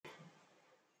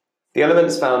The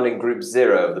elements found in group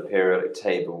 0 of the periodic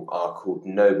table are called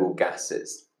noble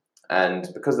gases, and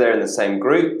because they're in the same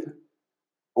group,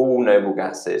 all noble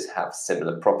gases have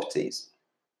similar properties.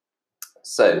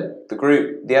 So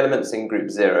the elements in group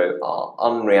 0 are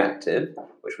unreactive,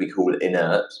 which we call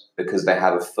inert, because they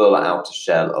have a full outer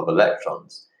shell of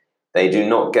electrons. They do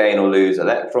not gain or lose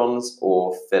electrons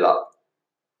or fill up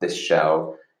this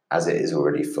shell as it is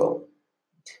already full.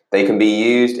 They can be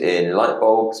used in light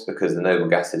bulbs because the noble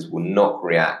gases will not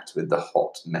react with the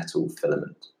hot metal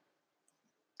filament.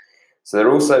 So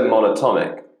they're also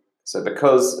monatomic. So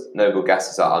because noble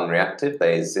gases are unreactive,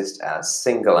 they exist as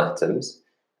single atoms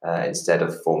instead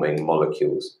of forming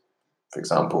molecules. For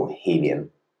example,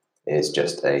 helium is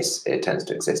it tends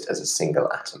to exist as a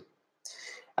single atom.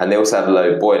 And they also have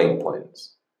low boiling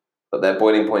points, but their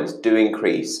boiling points do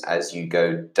increase as you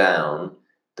go down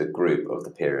the group of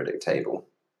the periodic table.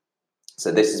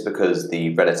 So this is because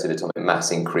the relative atomic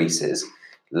mass increases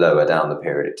lower down the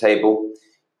periodic table,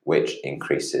 which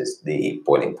increases the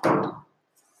boiling point.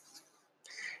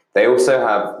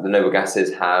 The noble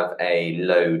gases have a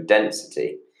low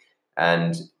density.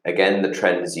 And again, the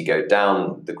trend as you go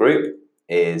down the group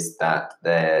is that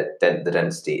the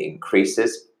density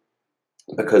increases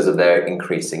because of their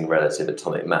increasing relative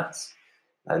atomic mass.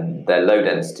 And their low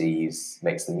density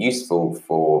makes them useful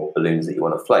for balloons that you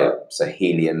want to float. So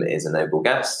helium is a noble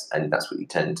gas, and that's what you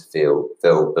tend to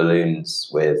fill balloons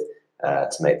with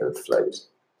to make them float.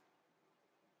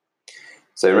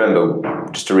 So remember,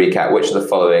 just to recap, which of the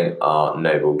following are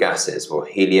noble gases? Well,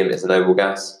 helium is a noble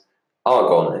gas,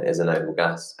 argon is a noble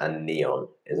gas, and neon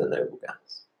is a noble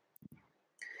gas.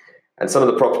 And some of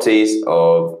the properties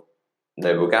of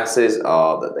noble gases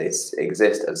are that they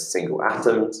exist as single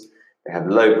atoms, they have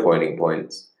low boiling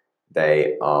points,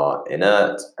 they are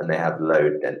inert, and they have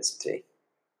low density.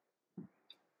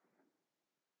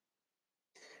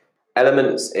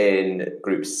 Elements in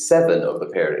group 7 of the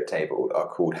periodic table are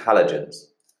called halogens.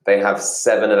 They have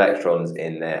 7 electrons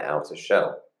in their outer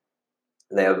shell.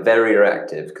 They are very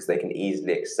reactive because they can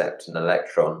easily accept an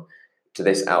electron to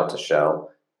this outer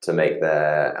shell to make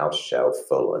their outer shell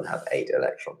full and have 8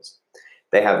 electrons.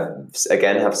 They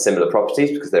have similar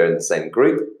properties because they're in the same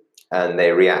group and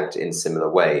they react in similar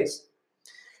ways.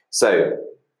 So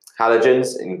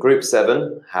halogens in group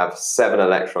 7 have 7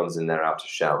 electrons in their outer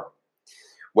shell.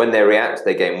 When they react,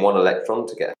 they gain 1 electron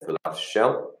to get a full outer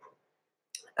shell.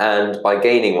 And by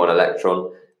gaining 1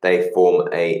 electron, they form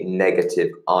a negative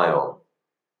ion.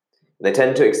 They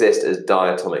tend to exist as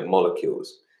diatomic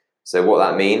molecules. So what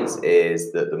that means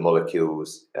is that the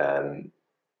molecules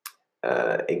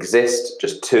exist,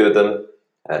 just 2 of them.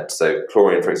 So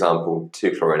chlorine, for example,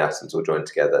 2 chlorine atoms will join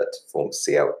together to form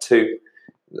Cl2.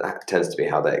 That tends to be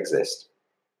how they exist.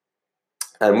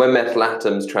 And when metal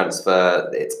atoms transfer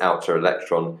its outer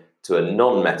electron to a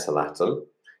non-metal atom,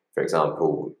 for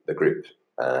example, the group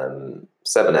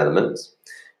 7 elements,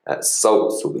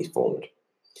 salts will be formed.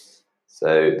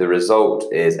 So the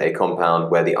result is a compound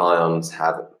where the ions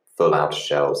have full outer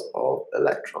shells of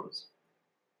electrons.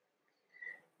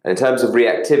 And in terms of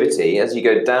reactivity, as you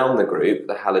go down the group,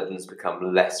 the halogens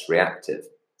become less reactive.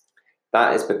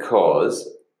 That is because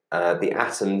the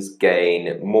atoms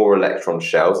gain more electron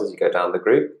shells as you go down the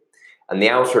group, and the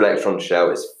outer electron shell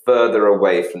is further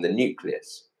away from the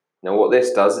nucleus. Now what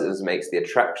this does is makes the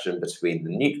attraction between the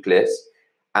nucleus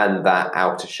and that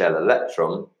outer shell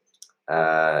electron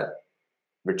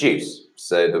reduce.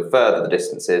 So the further the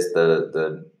distance is,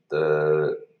 the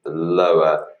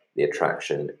lower the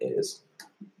attraction is.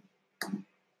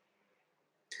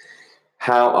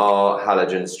 How are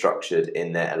halogens structured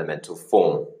in their elemental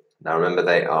form? Now remember,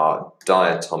 they are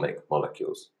diatomic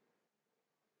molecules.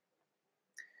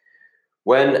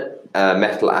 When a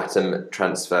metal atom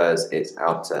transfers its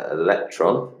outer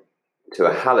electron to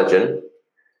a halogen,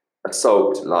 a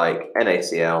salt like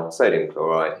NaCl, sodium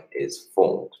chloride, is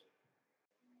formed.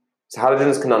 So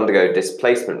halogens can undergo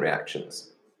displacement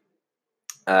reactions.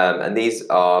 And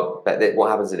what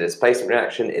happens in a displacement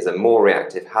reaction is a more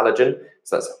reactive halogen,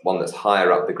 so that's one that's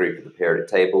higher up the group of the periodic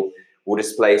table, will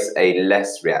displace a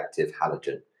less reactive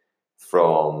halogen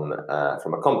from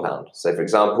a compound. So for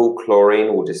example,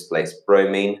 chlorine will displace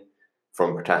bromine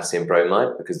from potassium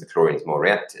bromide because the chlorine is more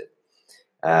reactive.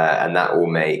 And that will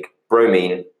make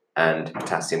bromine and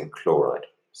potassium chloride.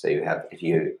 So if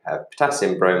you have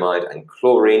potassium bromide and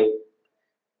chlorine,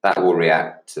 that will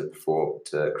react to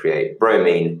create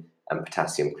bromine and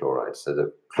potassium chloride. So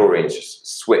the chlorine is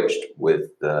just switched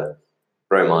with the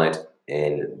bromide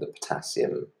in the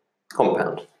potassium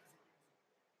compound.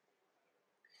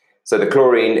 So the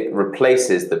chlorine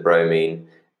replaces the bromine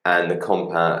and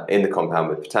in the compound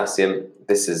with potassium.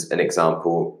 This is an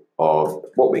example of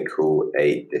what we call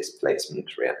a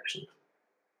displacement reaction.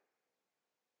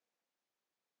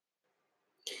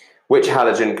 Which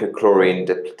halogen could chlorine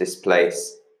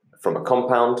displace from a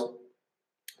compound?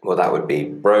 Well, that would be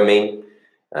bromine.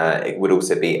 It would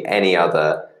also be any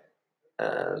other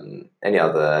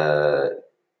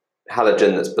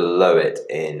halogen that's below it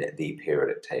in the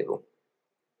periodic table.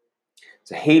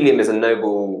 So helium is a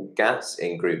noble gas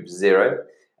in group 0,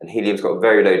 and helium's got a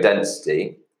very low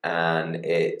density and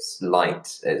it's light,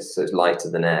 so it's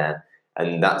lighter than air,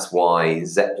 and that's why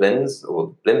zeppelins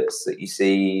or blimps that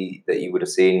you would have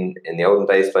seen in the olden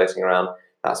days floating around,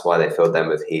 that's why they filled them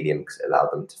with helium, because it allowed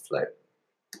them to float.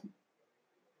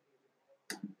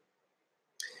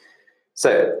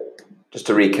 So just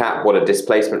to recap what a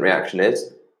displacement reaction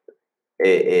is,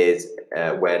 it is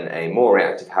when a more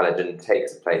reactive halogen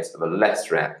takes the place of a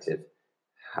less reactive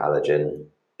halogen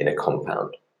in a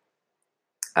compound.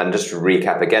 And just to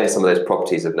recap again some of those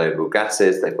properties of noble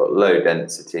gases, they've got low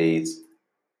densities.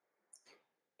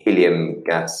 Helium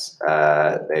gas,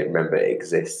 remember, it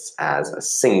exists as a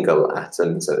single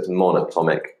atom, so it's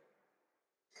monatomic.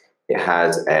 They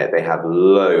have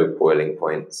low boiling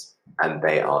points and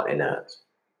they are inert.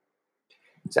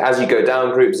 So as you go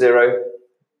down group 7,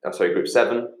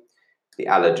 the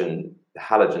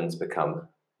halogens become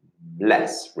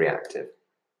less reactive.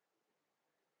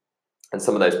 And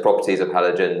some of those properties of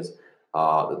halogens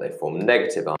are that they form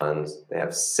negative ions, they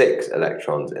have 6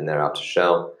 electrons in their outer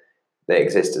shell, they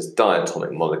exist as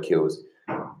diatomic molecules,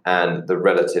 and the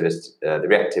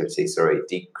reactivity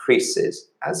decreases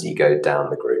as you go down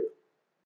the group.